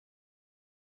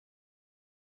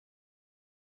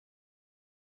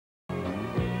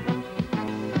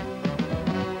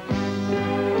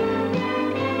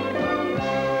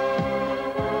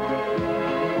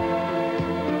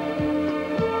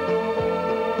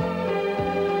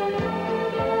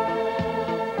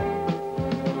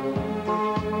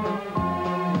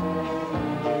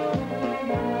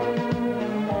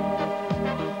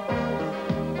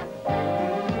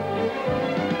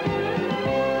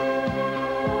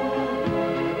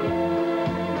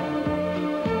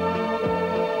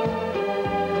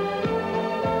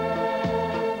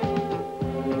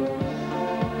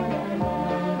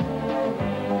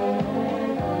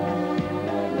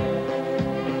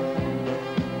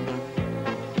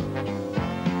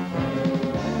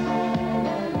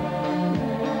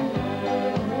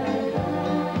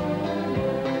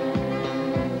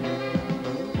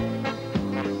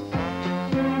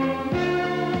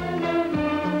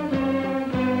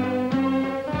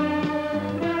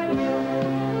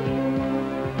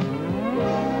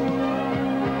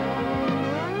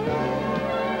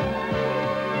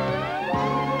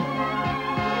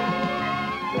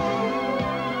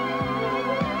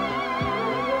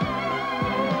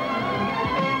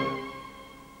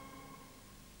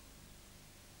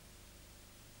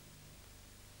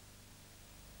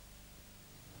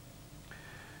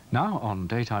Now, on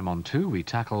Daytime on 2, we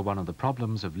tackle one of the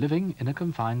problems of living in a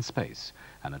confined space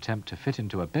and attempt to fit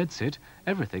into a bedsit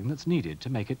everything that's needed to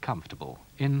make it comfortable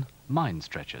in Mind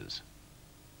Stretchers.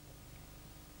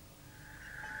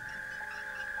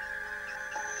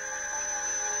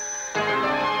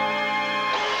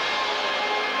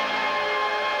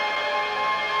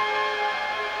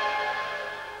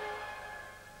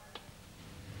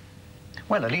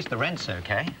 Well, at least the rent's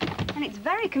okay. And it's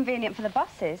very convenient for the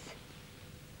buses.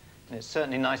 It's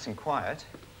certainly nice and quiet.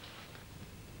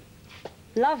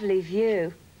 Lovely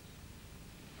view.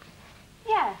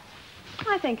 Yeah,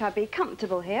 I think I'd be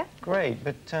comfortable here. Great,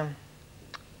 but don't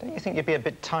you think you'd be a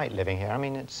bit tight living here? I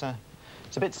mean, it's a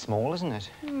bit small, isn't it?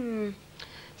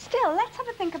 Still, let's have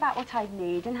a think about what I'd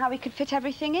need and how we could fit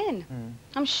everything in.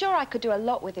 I'm sure I could do a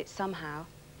lot with it somehow.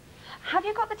 Have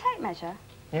you got the tape measure?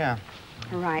 Yeah.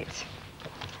 Right.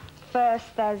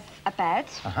 First, there's a bed.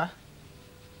 Uh-huh.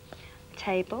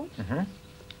 Table. Mm-hmm.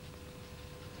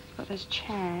 Got those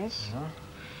chairs. Uh-huh.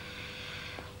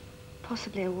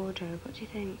 Possibly a wardrobe. What do you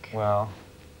think? Well,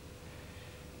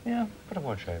 yeah, put a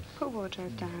wardrobe. Put a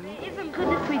wardrobe down. It isn't good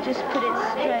if we just put it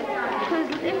straight, because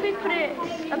if we put it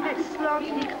a bit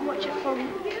slanted, you can watch it from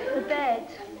the bed.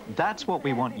 That's what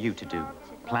we want you to do.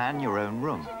 Plan your own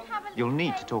room. You'll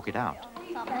need to talk it out.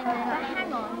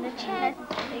 Hang on, the chairs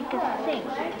you can think.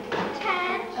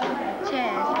 Chairs,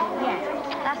 yes,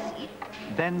 that's it.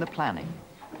 Then the planning.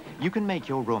 You can make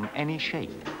your room any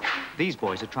shape. These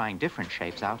boys are trying different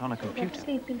shapes out on a computer.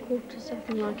 Sleeping quarters,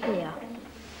 something like here,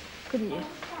 couldn't you?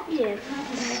 Yes.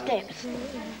 Steps.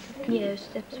 Yeah,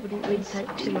 steps wouldn't really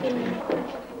take too much room.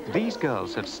 These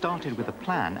girls have started with a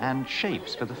plan and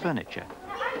shapes for the furniture.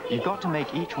 You've got to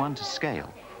make each one to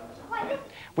scale.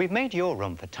 We've made your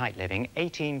room for tight living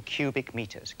 18 cubic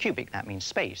meters. Cubic, that means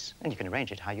space, and you can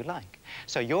arrange it how you like.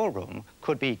 So your room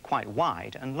could be quite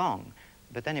wide and long,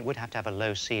 but then it would have to have a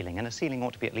low ceiling, and a ceiling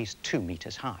ought to be at least 2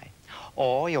 meters high.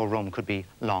 Or your room could be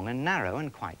long and narrow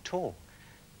and quite tall.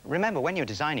 Remember, when you're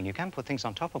designing, you can put things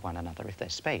on top of one another if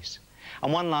there's space.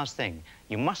 And one last thing,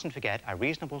 you mustn't forget a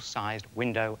reasonable-sized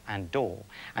window and door,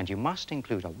 and you must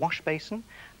include a wash basin,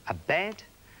 a bed,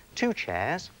 2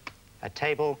 chairs, a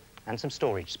table, and some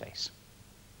storage space.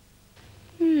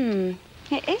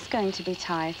 It is going to be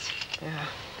tight. Yeah.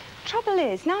 Trouble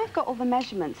is, now I've got all the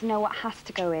measurements and know what has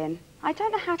to go in, I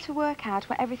don't know how to work out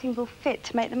where everything will fit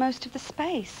to make the most of the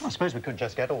space. Well, I suppose we could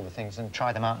just get all the things and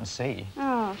try them out and see.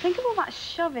 Oh, think of all that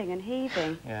shoving and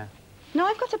heaving. Yeah. No,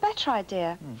 I've got a better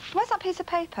idea. Where's that piece of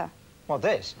paper? What,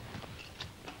 this?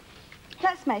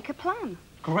 Let's make a plan.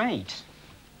 Great.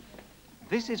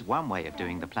 This is one way of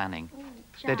doing the planning.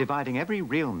 They're dividing every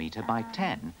real metre by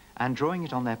 10 and drawing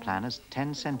it on their plan as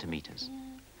 10 centimetres.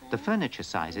 The furniture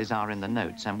sizes are in the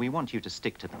notes, and we want you to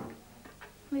stick to them.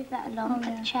 Move that along,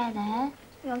 put the chair there.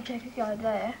 The armchair could go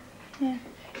there. Yeah.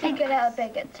 You get out of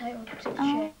bed, get the table, put the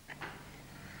chair.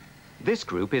 This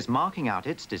group is marking out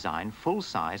its design full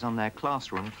size on their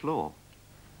classroom floor.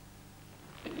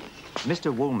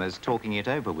 Mr. Woolmer's talking it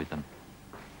over with them.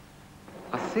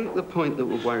 I think the point that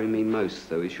will worry me most,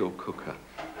 though, is your cooker,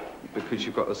 because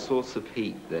you've got a source of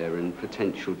heat there and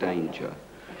potential danger,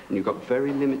 and you've got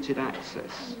very limited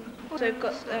access. Also, we've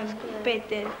got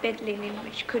bed linen,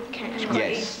 which could catch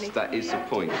quite easily. Yes, that is the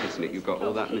point, isn't it? You've got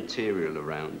all that material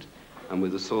around, and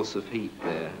with a source of heat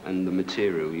there and the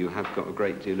material, you have got a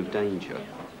great deal of danger.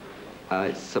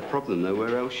 It's a problem, though,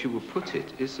 where else you will put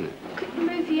it, isn't it? Could you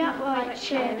move the upright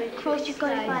chair across the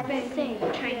by the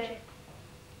sink?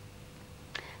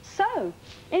 So,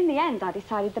 in the end, I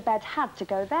decided the bed had to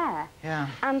go there. Yeah.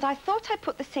 And I thought I'd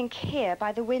put the sink here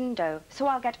by the window, so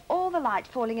I'll get all the light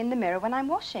falling in the mirror when I'm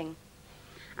washing.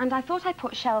 And I thought I'd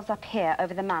put shelves up here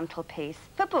over the mantelpiece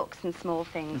for books and small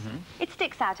things. It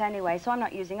sticks out anyway, so I'm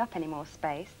not using up any more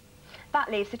space.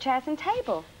 That leaves the chairs and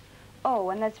table. Oh,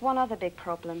 and there's one other big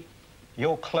problem.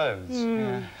 Your clothes.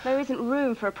 Yeah. There isn't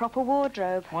room for a proper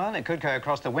wardrobe. Well, it could go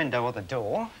across the window or the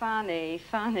door. Funny,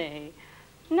 funny.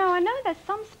 No, I know there's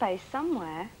some space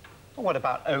somewhere. Well, what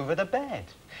about over the bed?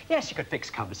 Yes, you could fix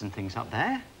cupboards and things up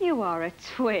there. You are a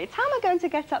twit. How am I going to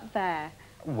get up there?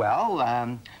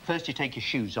 Well, first you take your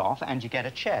shoes off and you get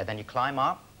a chair. Then you climb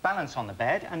up, balance on the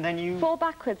bed, and then you... Fall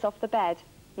backwards off the bed?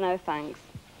 No, thanks.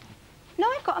 No,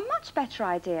 I've got a much better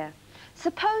idea.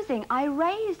 Supposing I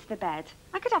raised the bed,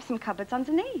 I could have some cupboards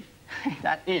underneath.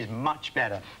 That is much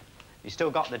better. You still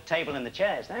got the table and the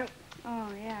chairs, though. Oh,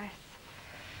 yes.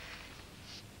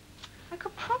 I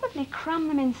could probably cram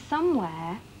them in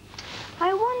somewhere.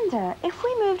 I wonder, if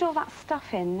we moved all that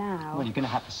stuff in now... Well, you're going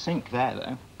to have a sink there,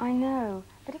 though. I know,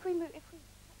 but if we move...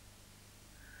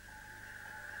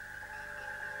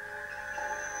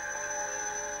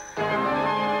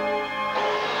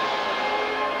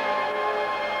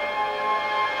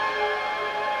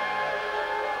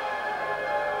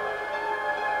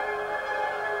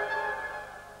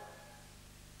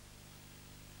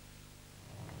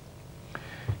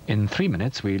 In 3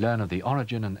 minutes, we learn of the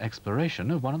origin and exploration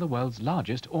of one of the world's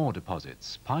largest ore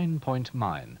deposits, Pine Point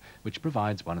Mine, which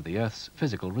provides one of the Earth's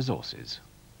physical resources.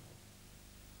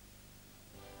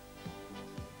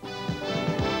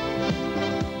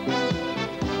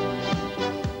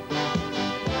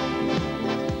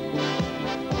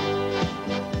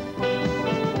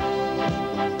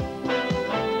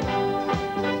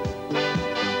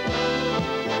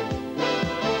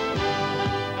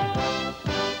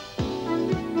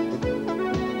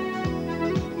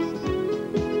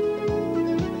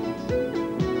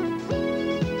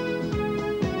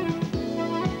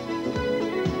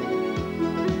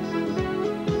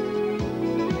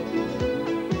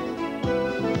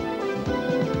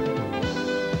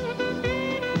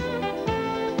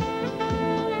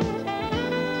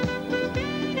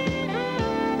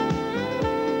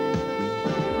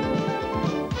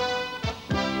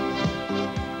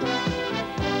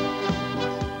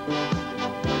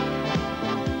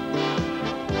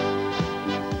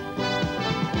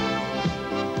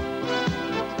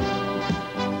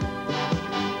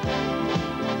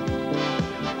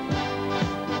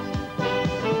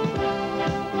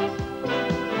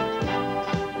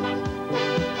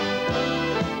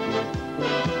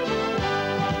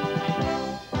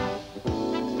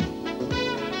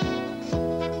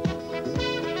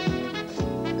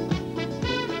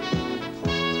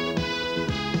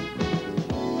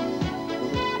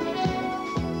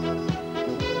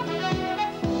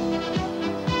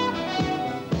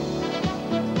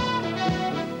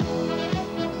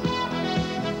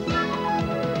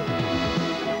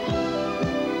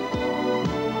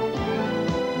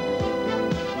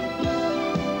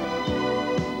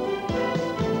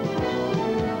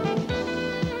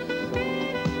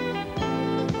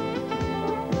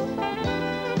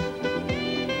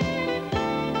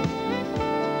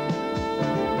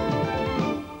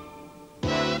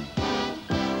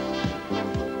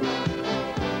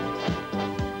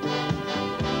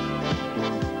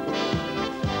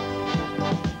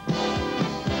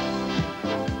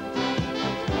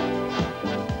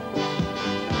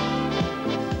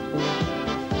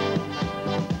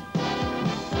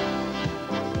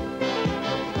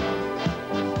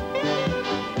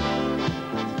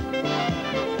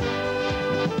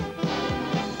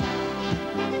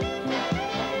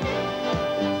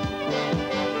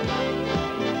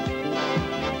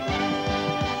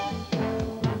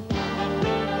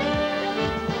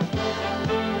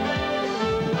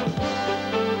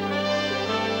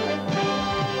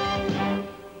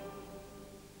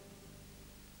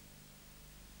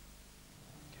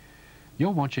 You're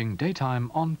watching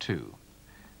Daytime on 2.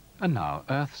 And now,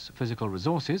 Earth's Physical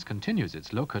Resources continues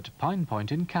its look at Pine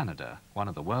Point in Canada, one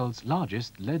of the world's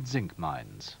largest lead-zinc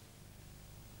mines.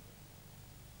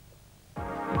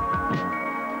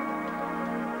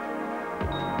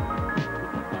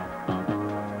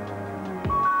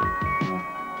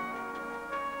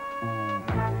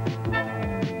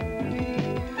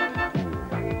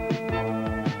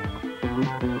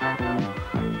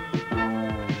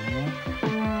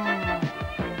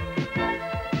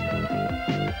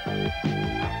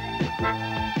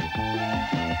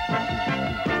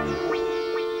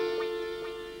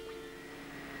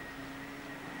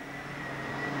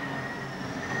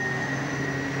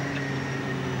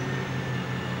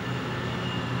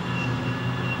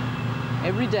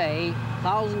 Every day,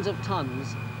 thousands of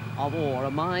tons of ore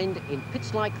are mined in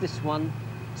pits like this one,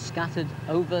 scattered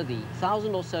over the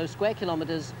 1,000 or so square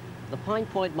kilometers of the Pine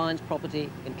Point Mines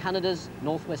property in Canada's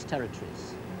Northwest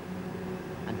Territories.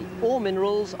 And the ore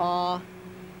minerals are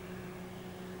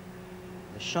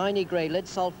the shiny grey lead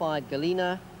sulfide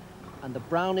galena and the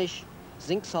brownish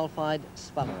zinc sulfide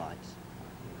sphalerite.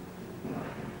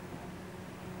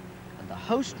 And the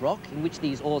host rock in which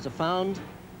these ores are found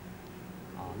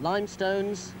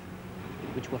limestones,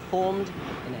 which were formed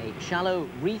in a shallow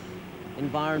reef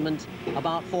environment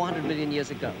about 400 million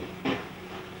years ago. And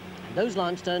those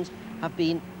limestones have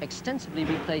been extensively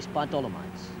replaced by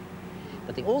dolomites.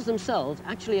 But the ores themselves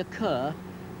actually occur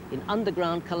in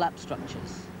underground collapse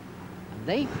structures. And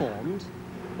they formed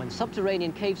when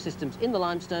subterranean cave systems in the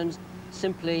limestones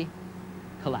simply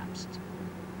collapsed.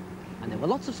 And there were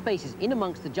lots of spaces in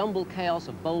amongst the jumbled chaos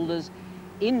of boulders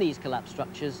in these collapsed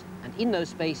structures, and in those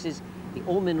spaces, the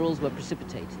ore minerals were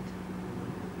precipitated.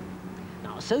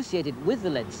 Now, associated with the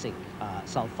lead zinc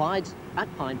sulfides at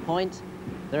Pine Point,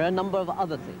 there are a number of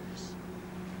other things.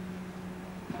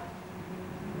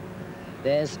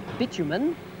 There's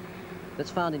bitumen that's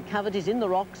found in cavities in the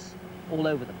rocks all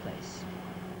over the place.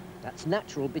 That's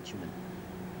natural bitumen.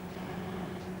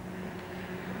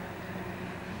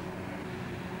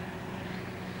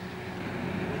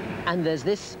 And there's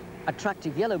this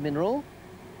attractive yellow mineral,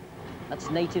 that's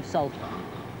native sulfur.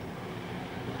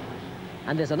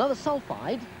 And there's another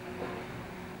sulfide,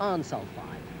 iron sulfide.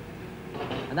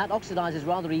 And that oxidizes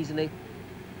rather easily,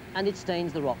 and it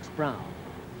stains the rocks brown.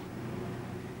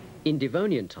 In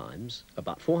Devonian times,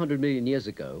 about 400 million years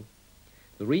ago,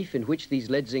 the reef in which these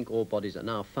lead-zinc ore bodies are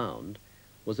now found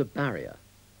was a barrier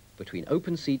between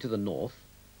open sea to the north,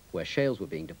 where shales were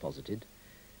being deposited,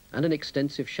 and an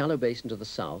extensive shallow basin to the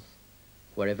south,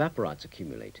 where evaporites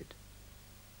accumulated.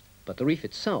 But the reef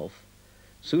itself,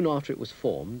 soon after it was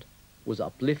formed, was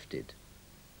uplifted.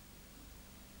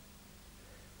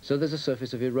 So there's a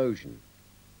surface of erosion,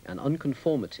 an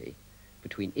unconformity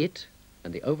between it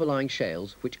and the overlying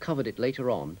shales which covered it later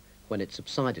on when it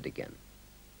subsided again.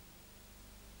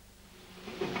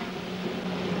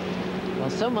 Well,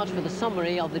 so much for the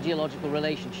summary of the geological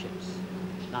relationships.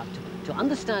 Now, to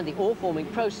understand the ore-forming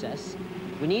process,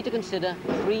 we need to consider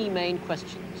three main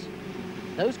questions.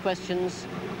 Those questions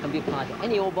can be applied to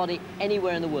any ore body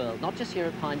anywhere in the world, not just here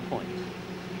at Pine Point.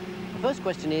 The first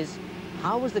question is,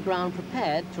 how was the ground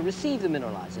prepared to receive the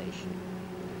mineralization?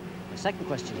 The second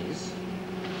question is,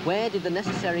 where did the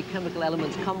necessary chemical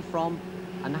elements come from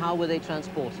and how were they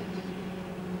transported?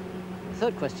 The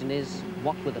third question is,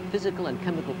 what were the physical and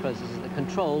chemical processes that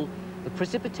control the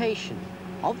precipitation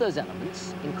of those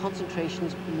elements in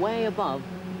concentrations way above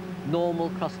normal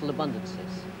crustal abundances?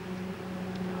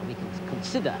 Now, we can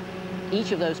consider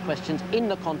each of those questions in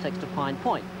the context of Pine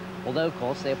Point, although, of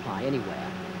course, they apply anywhere.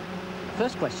 The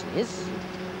first question is,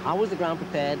 how was the ground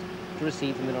prepared to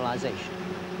receive the mineralization?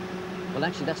 Well,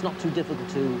 actually, that's not too difficult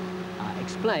to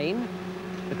explain,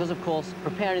 because, of course,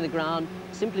 preparing the ground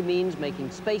simply means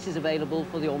making spaces available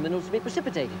for the ore minerals to be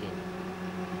precipitated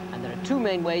in. And there are two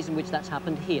main ways in which that's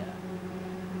happened here.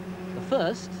 The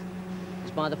first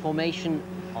is by the formation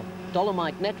of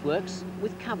dolomite networks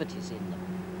with cavities in them.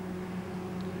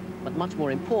 But much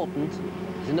more important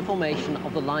is in the formation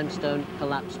of the limestone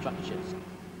collapse structures.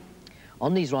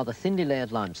 On these rather thinly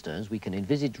layered limestones, we can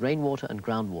envisage rainwater and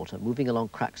groundwater moving along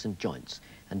cracks and joints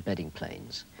and bedding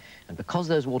planes. And because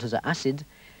those waters are acid,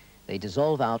 they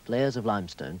dissolve out layers of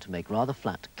limestone to make rather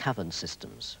flat cavern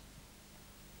systems.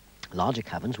 Larger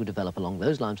caverns would develop along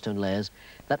those limestone layers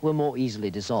that were more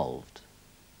easily dissolved.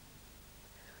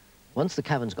 Once the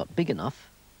caverns got big enough,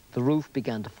 the roof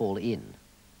began to fall in,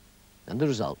 and the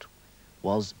result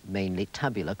was mainly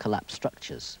tabular collapse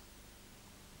structures.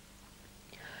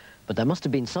 But there must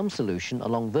have been some solution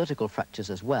along vertical fractures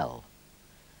as well.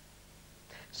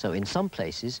 So in some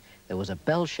places, there was a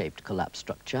bell-shaped collapse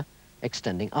structure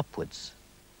extending upwards.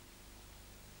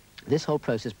 This whole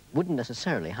process wouldn't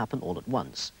necessarily happen all at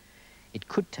once. It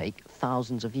could take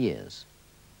thousands of years.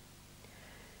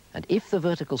 And if the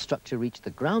vertical structure reached the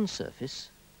ground surface,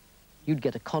 you'd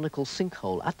get a conical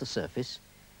sinkhole at the surface,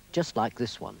 just like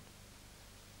this one.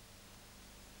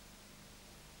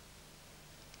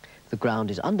 The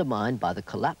ground is undermined by the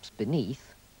collapse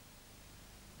beneath,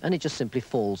 and it just simply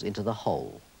falls into the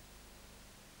hole.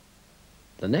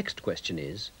 The next question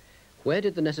is, where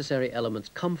did the necessary elements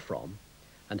come from,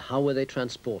 and how were they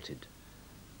transported?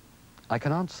 I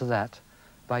can answer that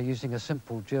by using a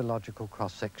simple geological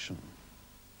cross-section.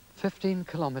 15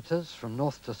 kilometers from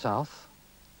north to south,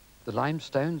 the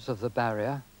limestones of the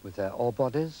barrier with their ore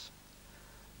bodies,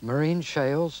 marine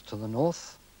shales to the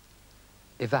north,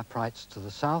 evaporites to the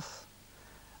south,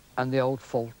 and the old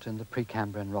fault in the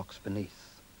Precambrian rocks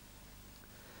beneath.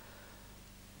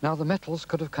 Now, the metals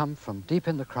could have come from deep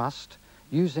in the crust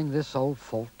using this old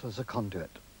fault as a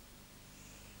conduit.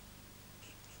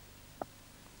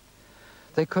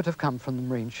 They could have come from the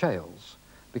marine shales,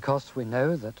 because we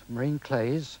know that marine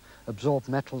clays absorb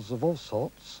metals of all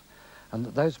sorts, and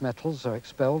that those metals are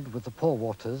expelled with the pore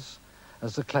waters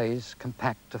as the clays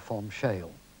compact to form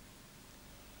shale.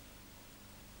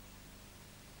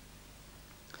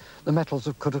 The metals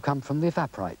could have come from the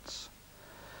evaporites,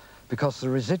 because the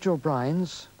residual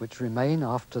brines, which remain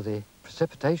after the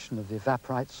precipitation of the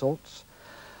evaporite salts,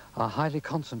 are highly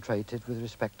concentrated with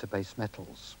respect to base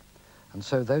metals, and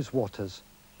so those waters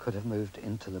could have moved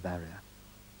into the barrier.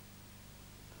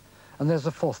 And there's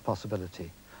a fourth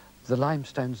possibility, the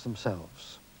limestones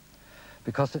themselves,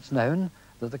 because it's known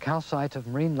that the calcite of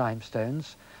marine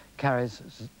limestones carries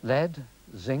lead,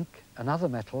 zinc, and other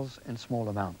metals in small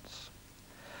amounts.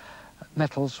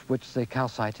 Metals which the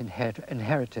calcite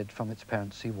inherited from its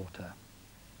parent seawater.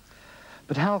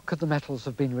 But how could the metals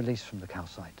have been released from the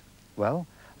calcite? Well,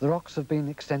 the rocks have been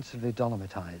extensively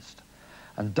dolomitized,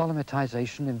 and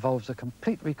dolomitization involves a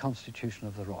complete reconstitution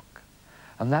of the rock,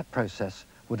 and that process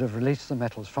would have released the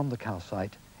metals from the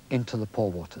calcite into the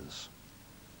pore waters.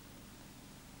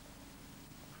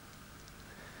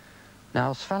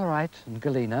 Now, sphalerite and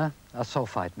galena are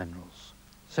sulfide minerals.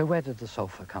 So where did the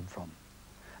sulfur come from?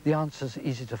 The answer's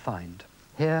easy to find,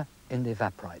 here in the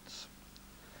evaporites.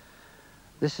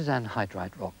 This is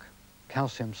anhydrite rock,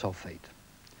 calcium sulfate.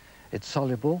 It's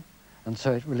soluble, and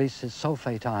so it releases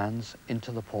sulfate ions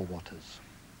into the pore waters.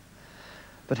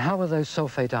 But how are those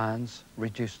sulfate ions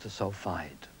reduced to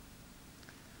sulfide?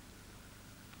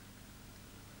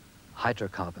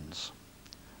 Hydrocarbons.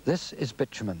 This is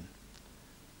bitumen,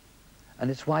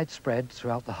 and it's widespread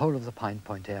throughout the whole of the Pine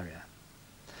Point area.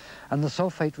 And the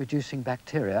sulfate-reducing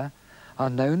bacteria are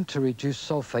known to reduce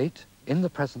sulfate in the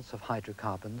presence of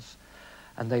hydrocarbons,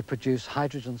 and they produce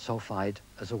hydrogen sulfide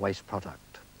as a waste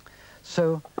product.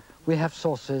 So we have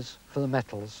sources for the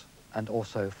metals and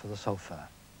also for the sulfur.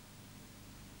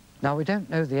 Now, we don't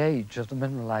know the age of the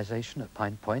mineralization at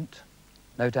Pine Point.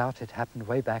 No doubt it happened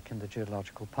way back in the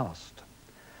geological past.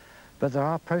 But there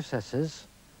are processes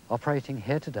operating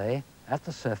here today at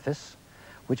the surface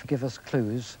which give us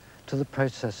clues to the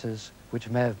processes which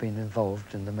may have been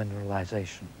involved in the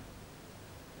mineralization.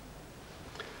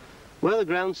 Where the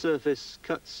ground surface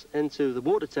cuts into the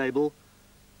water table,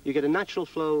 you get a natural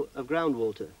flow of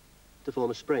groundwater to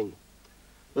form a spring.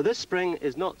 But this spring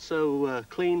is not so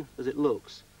clean as it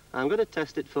looks. I'm going to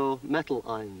test it for metal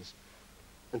ions.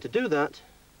 And to do that,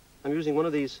 I'm using one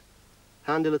of these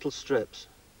handy little strips.